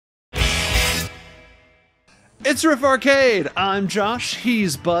It's Riff Arcade! I'm Josh,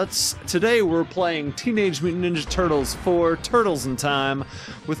 he's Butts. Today we're playing Teenage Mutant Ninja Turtles for Turtles in Time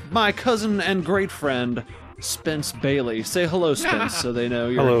with my cousin and great friend, Spence Bailey. Say hello, Spence, so they know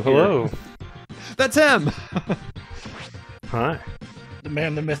you're here. Hello. That's him! Hi. The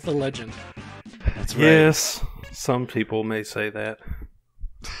man, the myth, the legend. That's right. Yes, some people may say that.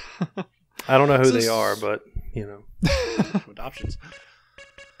 I don't know who they are, but, you know. Adoptions.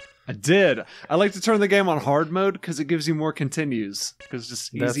 I did. I like to turn the game on hard mode because it gives you more continues. Because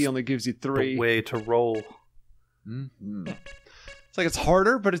just easy only gives you 3. The way to roll. Mm-hmm. It's like it's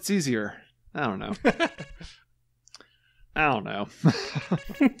harder, but it's easier. I don't know. I don't know.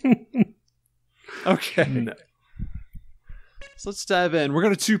 Okay. No. So let's dive in. We're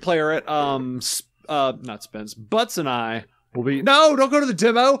going to 2-player it. Not Spence. Butts and I will be... No, don't go to the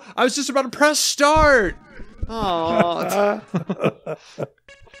demo. I was just about to press start. Oh.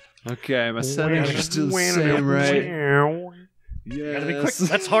 Okay, my settings are still the same, right? Yeah. Gotta be quick.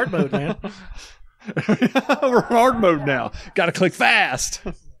 That's hard mode, man. We're hard mode now. Gotta click fast.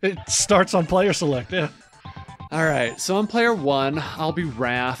 It starts on player select, yeah. Alright, so I'm player 1. I'll be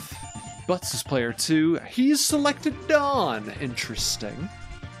Raph. Butts is player 2. He's selected Dawn. Interesting.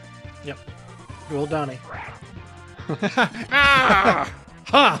 Yep. Good old Donnie. Ah!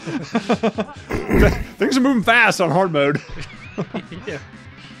 Ha! Things are moving fast on hard mode. Yeah.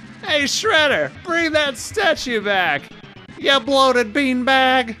 Hey, Shredder, bring that statue back, you bloated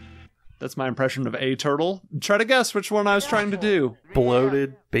beanbag. That's my impression of a turtle. Try to guess which one I was trying to do.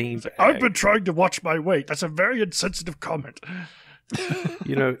 Bloated beanbag. I've been trying to watch my weight. That's a very insensitive comment.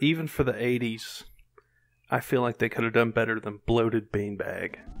 You know, even for the 80s, I feel like they could have done better than bloated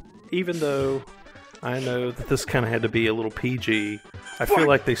beanbag. Even though I know that this kind of had to be a little PG, I feel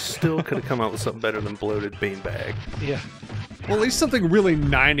like they still could have come out with something better than bloated beanbag. Yeah. Well, at least something really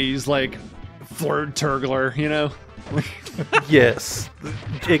 90s, like Flirred Turgler, you know? Yes,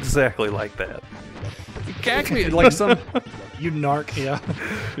 exactly like that. Exactly, like some... You narc, yeah.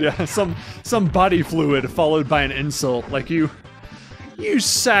 Yeah, some body fluid followed by an insult, like you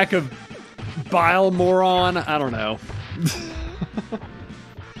sack of bile moron. I don't know.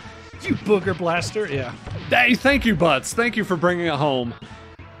 You booger blaster, yeah. Hey, thank you, Butts. Thank you for bringing it home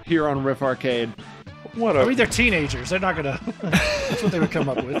here on Riff Arcade. What I mean, they're teenagers. They're not gonna... That's what they would come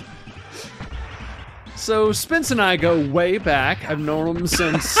up with. So, Spence and I go way back. I've known him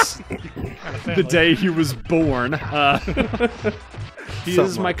since the day he was born. He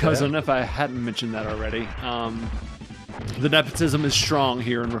is my cousin, if I hadn't mentioned that already. The nepotism is strong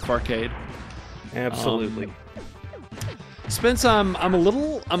here in Riff Arcade. Absolutely. Spence, I'm a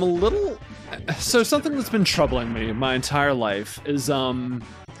little. So something that's been troubling me my entire life is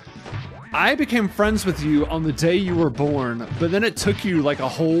I became friends with you on the day you were born, but then it took you like a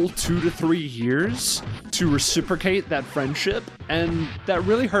whole 2 to 3 years to reciprocate that friendship, and that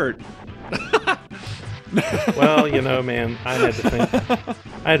really hurt. Well, you know, man, I had to think.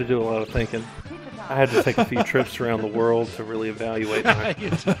 I had to do a lot of thinking. I had to take a few trips around the world to really evaluate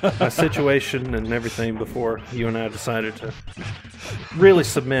my situation and everything before you and I decided to really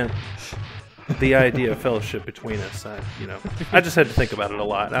cement the idea of fellowship between us. I just had to think about it a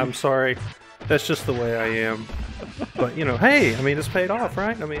lot. I'm sorry. That's just the way I am. But, you know, hey, I mean, it's paid off,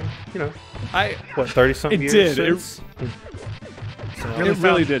 right? I mean, you know, 30-something years did. since? It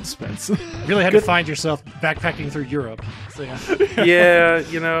really did, Spence. Really had to find yourself backpacking through Europe. So, yeah. Yeah,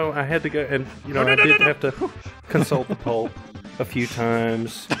 you know, I had to go, and, you know, I did have to consult the Pope a few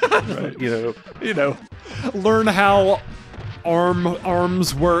times. Right. You know, learn how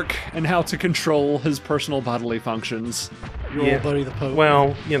arms work and how to control his personal bodily functions. Your old buddy the Pope.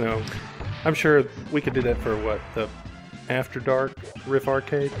 Well, you know, I'm sure we could do that for the After Dark Riff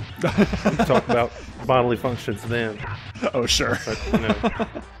Arcade. We could talk about bodily functions then. Oh, sure. But, you know.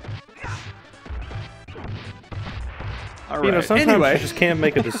 All right. You know, sometimes anyway. you just can't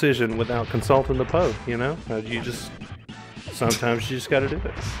make a decision without consulting the Pope, you know? Sometimes you just got to do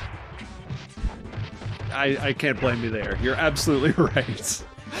it. I can't blame you there. You're absolutely right.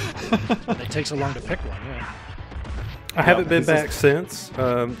 It takes so long to pick one, yeah. I haven't been back since.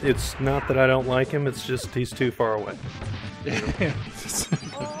 It's not that I don't like him, it's just he's too far away.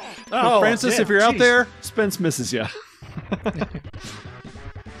 Oh, Francis, if you're out there, Spence misses you.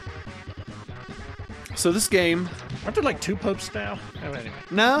 So this game... Aren't there like 2 popes now? Oh, anyway.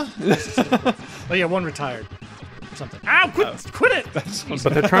 No? Oh yeah, one retired. Or something. Ow, quit it!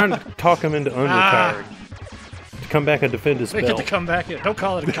 But they're trying to talk him into unretired. To come back and defend his They belt. get to come back. Don't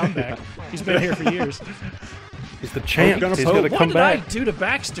call it a comeback. He's been here for years. He's the champ. He's Pope. going to What come did back. I do to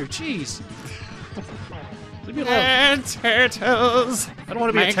Baxter? Jeez. Leave me alone. And turtles. I don't want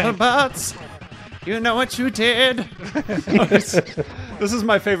to be Make attacked. butts. You know what you did? This is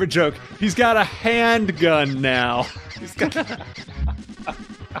my favorite joke. He's got a handgun now. He's got a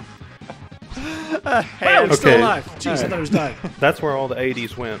Wow, it's still Okay. alive. Jeez, I thought it was dying. That's where all the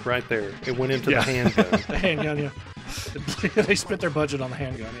 80s went, right there. It went into the handgun. The handgun, yeah. They spent their budget on the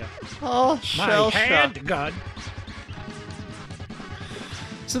handgun, yeah. Oh, My handgun.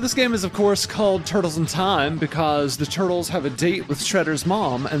 So this game is, of course, called Turtles in Time because the turtles have a date with Shredder's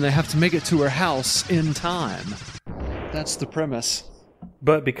mom and they have to make it to her house in time. That's the premise.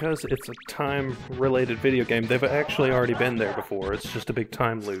 But because it's a time-related video game, they've actually already been there before. It's just a big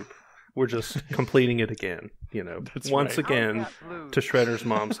time loop. We're just completing it again, once again to Shredder's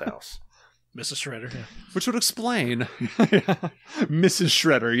mom's house. Mrs. Shredder, yeah. Which would explain. Mrs.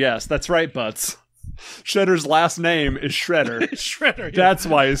 Shredder, yes, that's right, Butts. Shredder's last name is Shredder. Shredder, yeah. That's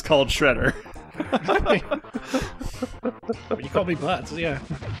why he's called Shredder. You call me Butts, yeah.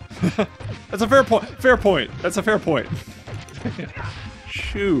 That's a fair point. Fair point. That's a fair point.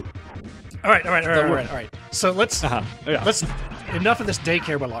 Shoo. All right. So let's Yeah. enough of this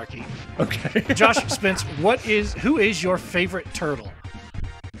daycare malarkey. Okay. Josh, Spence, who is your favorite turtle?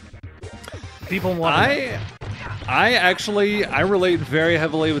 People want to know. I relate very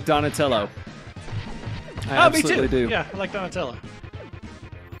heavily with Donatello. I Oh, me absolutely too. do. Yeah, I like Donatello.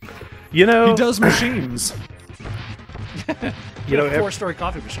 You know, He does machines. Four-story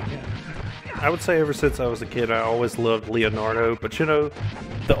coffee machine. Yeah. I would say ever since I was a kid, I always loved Leonardo. But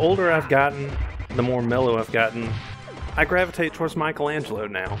the older I've gotten, the more mellow I've gotten. I gravitate towards Michelangelo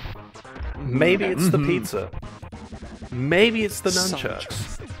now. Maybe it's the pizza. Maybe it's the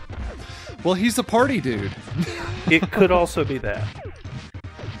nunchucks. Well, he's a party dude. It could also be that.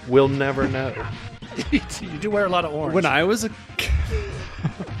 We'll never know. You do wear a lot of orange. When I was a kid...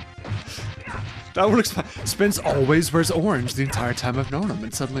 That would explain. Spence always wears orange the entire time I've known him.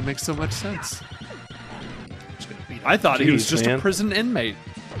 It suddenly makes so much sense. I thought he was Jeez, just man. a prison inmate.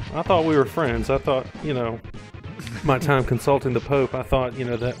 I thought we were friends. I thought, my time consulting the Pope, I thought,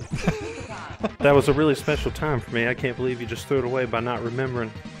 that was a really special time for me. I can't believe you just threw it away by not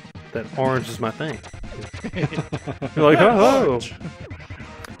remembering that orange is my thing. You're like, oh,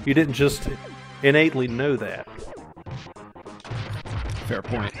 you didn't just innately know that. Fair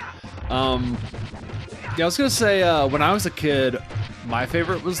point. I was gonna say when I was a kid, my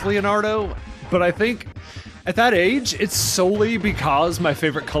favorite was Leonardo, but I think at that age, it's solely because my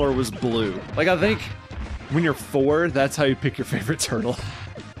favorite color was blue. Like I think when you're 4, that's how you pick your favorite turtle.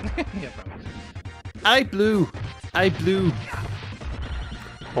 Yeah, probably. I blue.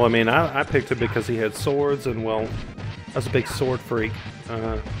 Well, I mean, I picked it because he had swords, and well, I was a big sword freak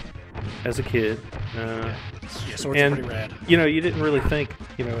as a kid. Yeah, swords are And, pretty rad. you didn't really think,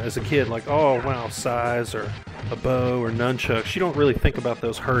 as a kid, like, oh, wow, size or a bow or nunchucks. You don't really think about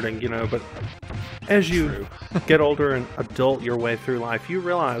those hurting, but as you get older and adult your way through life, you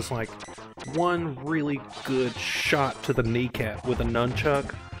realize, like, one really good shot to the kneecap with a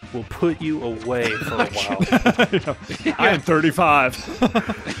nunchuck will put you away for a while. I am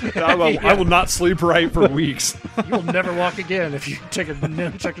 35. I will not sleep right for weeks. You'll never walk again if you take a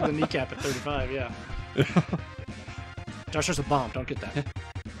nunchuck to the kneecap at 35, yeah. Josh, there's a bomb. Don't get that.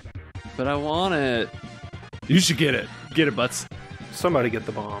 But I want it. You should get it. Get it, Butts. Somebody get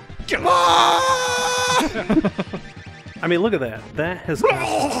the bomb. Get I mean, look at that. That has got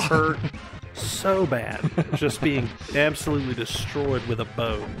to hurt so bad. Just being absolutely destroyed with a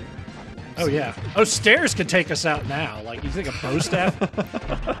bow. Oh, yeah. Oh, stairs could take us out now. Like, you think a bow staff?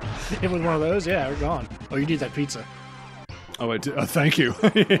 Hit with one of those? Yeah, we're gone. Oh, you need that pizza. Oh, I do. Oh, thank you.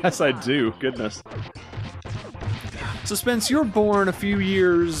 Yes, I do. Goodness. So, Spence, you were born a few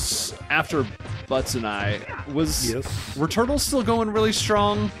years after Butts and I. Yes. Were turtles still going really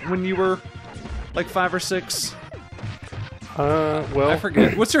strong when you were like 5 or 6? Well, I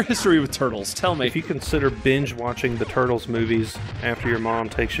forget. What's your history with turtles? Tell me. if you consider binge watching the Turtles movies after your mom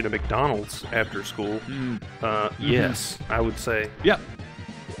takes you to McDonald's after school, yes, I would say Yep.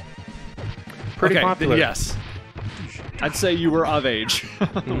 pretty Okay, popular. then yes. I'd say you were of age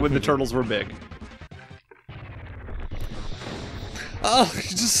when the turtles were big. Oh,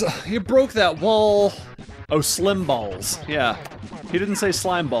 you broke that wall. Oh, slim balls. Yeah. He didn't say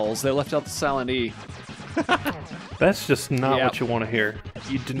slime balls. They left out the silent E. That's just not Yep. what you want to hear.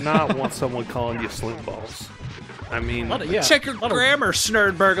 You do not want someone calling you slim balls. I mean, Check your grammar,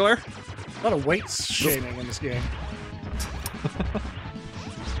 snerd burglar. A lot of weight shaming in this game.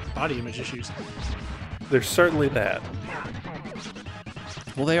 Body image issues. there's certainly that.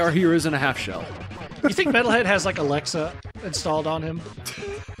 Well, they are heroes in a half shell. You think Metalhead has, like, Alexa installed on him?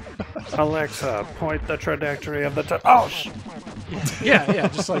 Alexa, point the trajectory of the oh, Yeah,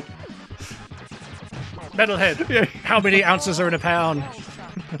 just like... Metalhead. How many ounces are in a pound?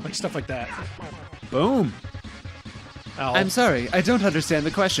 Like stuff like that. Boom. Oh. I'm sorry, I don't understand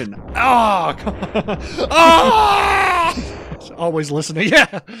the question. Oh, come on. Oh! Always listening.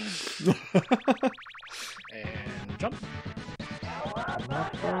 Yeah. And jump.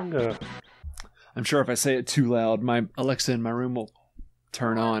 I'm sure if I say it too loud, my Alexa in my room will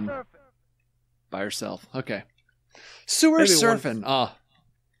turn on by herself. Okay. Sewer Maybe surfing. Ah.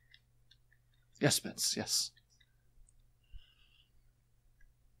 Yes, Spence. Yes.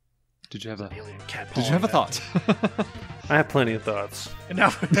 Did you have a thought? I have plenty of thoughts. And now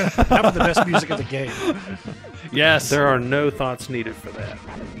for the best music of the game. Yes. There are no thoughts needed for that.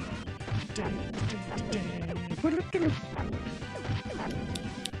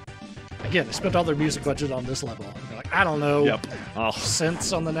 Again, they spent all their music budget on this level. They're like, I don't know. Yep. Oh.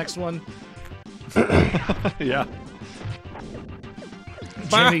 Cents on the next one. Yeah.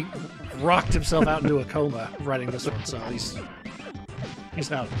 Jimmy rocked himself out into a coma writing this one, so he's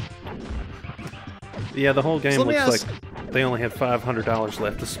now. Yeah, the whole game So let me looks ask- like they only had $500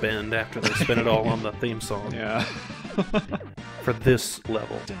 left to spend after they spent it all on the theme song Yeah. for this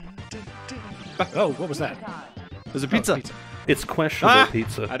level. Oh, what was that? There's a pizza. It's questionable I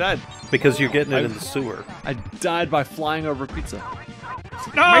pizza died. because you're getting it in the sewer. I died by flying over pizza.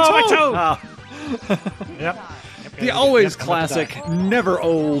 No, my toe! Ah. Yep. The always classic, never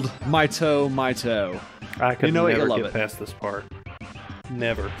old, my toe, my toe. I could You know what, never you love get it. past this part.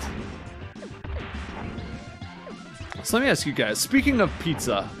 Never. So let me ask you guys, speaking of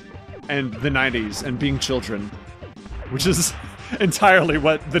pizza and the 90s and being children, which is entirely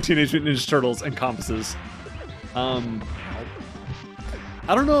what the Teenage Mutant Ninja Turtles encompasses. I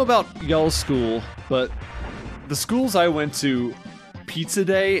don't know about y'all's school, but the schools I went to, pizza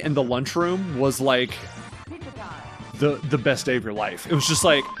day in the lunchroom was like the best day of your life. It was just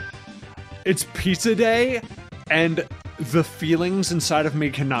like, it's pizza day, and the feelings inside of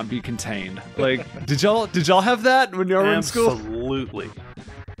me cannot be contained. Like, did y'all have that when you were in school? Absolutely.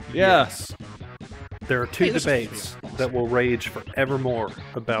 Yeah. Yes. There are two Hey, this debates that will rage forevermore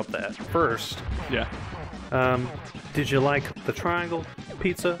about that. First, Yeah. did you like the triangle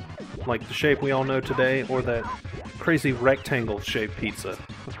pizza, like the shape we all know today, or that crazy rectangle-shaped pizza?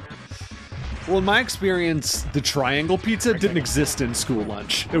 Well, in my experience, the triangle pizza didn't exist in school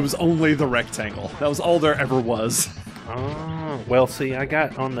lunch. It was only the rectangle. That was all there ever was. Oh, well, see, I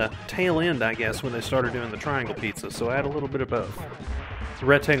got on the tail end, I guess, when they started doing the triangle pizza, so I had a little bit of both. The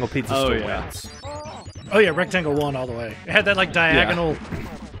rectangle pizza Oh, still yeah. wins. Oh yeah, rectangle one all the way. It had that like diagonal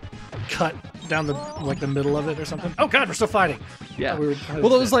cut down the middle of it or something. Oh god, we're still fighting. Yeah. We were-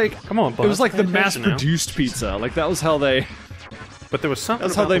 Well, it was like, Come on, bud. it was like the Pay attention now. mass-produced pizza. Like that was how they But there was something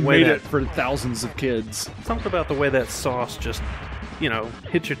that's how about they the way made that, it for thousands of kids. something about the way that sauce just,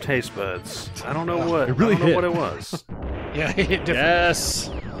 hit your taste buds. I don't know what. It really I don't know hit. what it was. Yeah, different. Yes.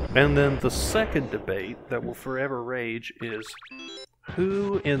 And then the second debate that will forever rage is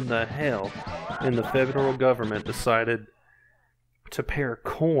who in the hell in the federal government decided to pair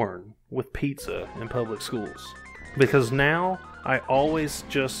corn with pizza in public schools? Because now I always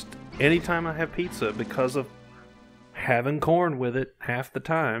just, anytime I have pizza, because of having corn with it half the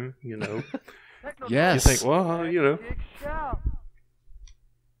time, Yes. you think, well,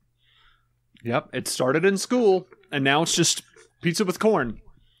 Yep. It started in school, and now it's just pizza with corn.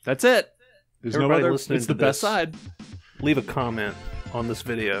 That's it. There's Everybody no other. listening It's to the best this, side. leave a comment on this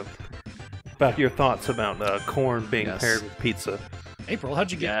video about your thoughts about corn being Yes. paired with pizza. April,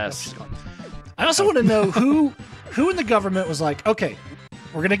 how'd you get? Yes. I also want to know who in the government was like, okay,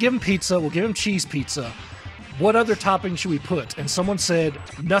 we're gonna give him pizza. We'll give him cheese pizza. What other topping should we put? And someone said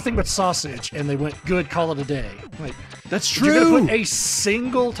nothing but sausage, and they went, good, call it a day. Like, That's if you're gonna true. put a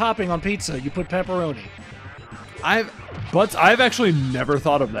single topping on pizza, you put pepperoni. I've actually never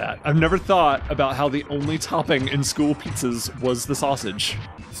thought of that. I've never thought about how the only topping in school pizzas was the sausage.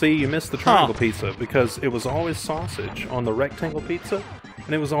 See, you missed the triangle pizza because it was always sausage on the rectangle pizza,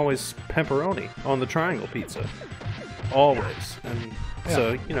 and it was always pepperoni on the triangle pizza. Always. And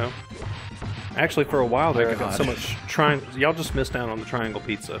so, actually for a while there, I got so much y'all just missed out on the triangle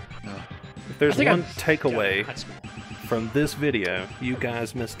pizza. If there's one takeaway from this video, you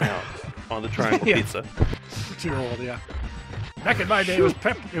guys missed out on the triangle Yeah. pizza. Too old, yeah. Back in my day,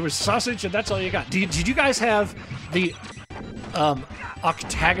 it was sausage, and that's all you got. Did you guys have the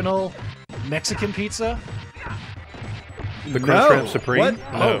octagonal Mexican pizza? The Crunchwrap Supreme?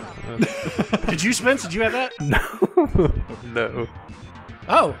 What? No. Did you, Spence? Did you have that? No.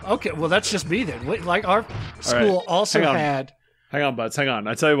 Oh, okay. Well, that's just me then. Like our school also Hang on. had. Hang on, buds. Hang on.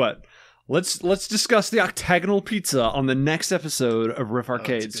 I tell you what. Let's discuss the octagonal pizza on the next episode of Riff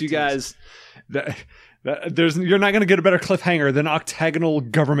Arcade. So you guys, You're not going to get a better cliffhanger than octagonal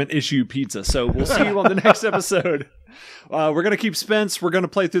government issue pizza. So we'll see you on the next episode. We're going to keep Spence. We're going to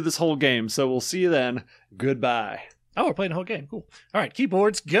play through this whole game. So we'll see you then. Goodbye. Oh, we're playing the whole game. Cool. All right,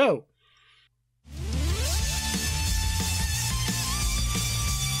 keyboards, go.